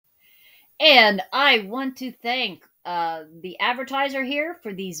And I want to thank the advertiser here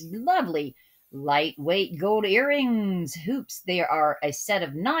for these lovely lightweight gold earrings hoops. They are a set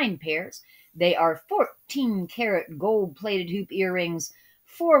of 9 pairs. They are 14 karat gold plated hoop earrings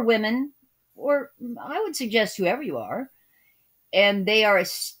for women, or I would suggest whoever you are. And they are a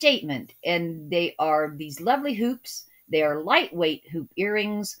statement, and they are these lovely hoops. They are lightweight hoop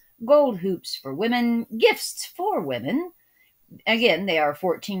earrings, gold hoops for women, gifts for women. Again, they are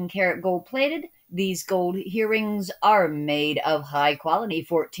 14 karat gold plated. These gold earrings are made of high quality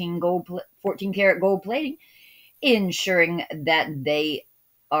 14 karat gold plating, ensuring that they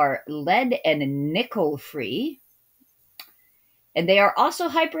are lead and nickel free. And they are also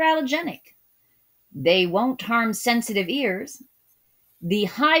hypoallergenic. They won't harm sensitive ears. The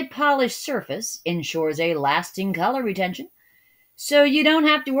high polished surface ensures a lasting color retention, so you don't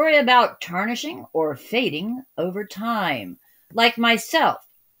have to worry about tarnishing or fading over time. Like myself,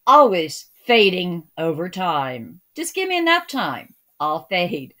 always fading over time. Just give me enough time, I'll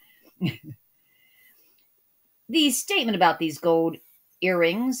fade. The statement about these gold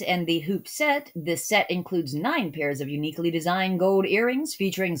earrings and the hoop set. This set includes 9 pairs of uniquely designed gold earrings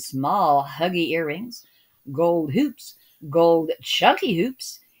featuring small huggy earrings, gold hoops, gold chunky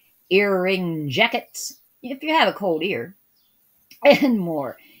hoops, earring jackets if you have a cold ear, and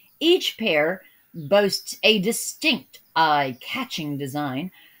more. Each pair boasts a distinct eye-catching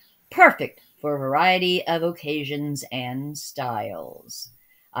design, perfect for a variety of occasions and styles.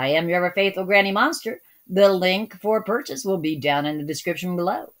 I am your ever faithful Granny Monster. The link for purchase will be down in the description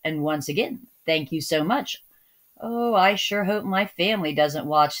below. And once again, thank you so much. Oh, I sure hope my family doesn't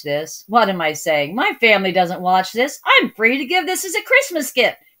watch this. What am I saying? My family doesn't watch this. I'm free to give this as a Christmas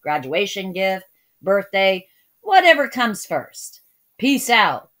gift, graduation gift, birthday, whatever comes first. Peace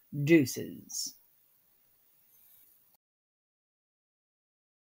out. Deuces.